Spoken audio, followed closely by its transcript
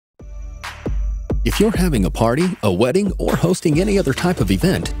If you're having a party, a wedding, or hosting any other type of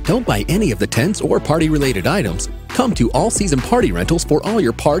event, don't buy any of the tents or party-related items. Come to All Season Party Rentals for all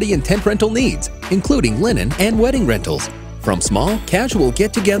your party and tent rental needs, including linen and wedding rentals. From small, casual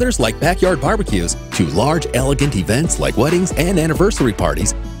get-togethers like backyard barbecues to large, elegant events like weddings and anniversary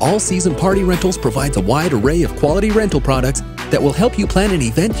parties, All Season Party Rentals provides a wide array of quality rental products that will help you plan an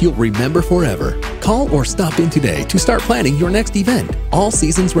event you'll remember forever. Call or stop in today to start planning your next event. All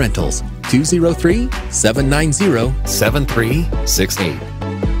Seasons Rentals,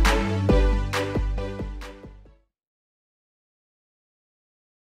 203-790-7368.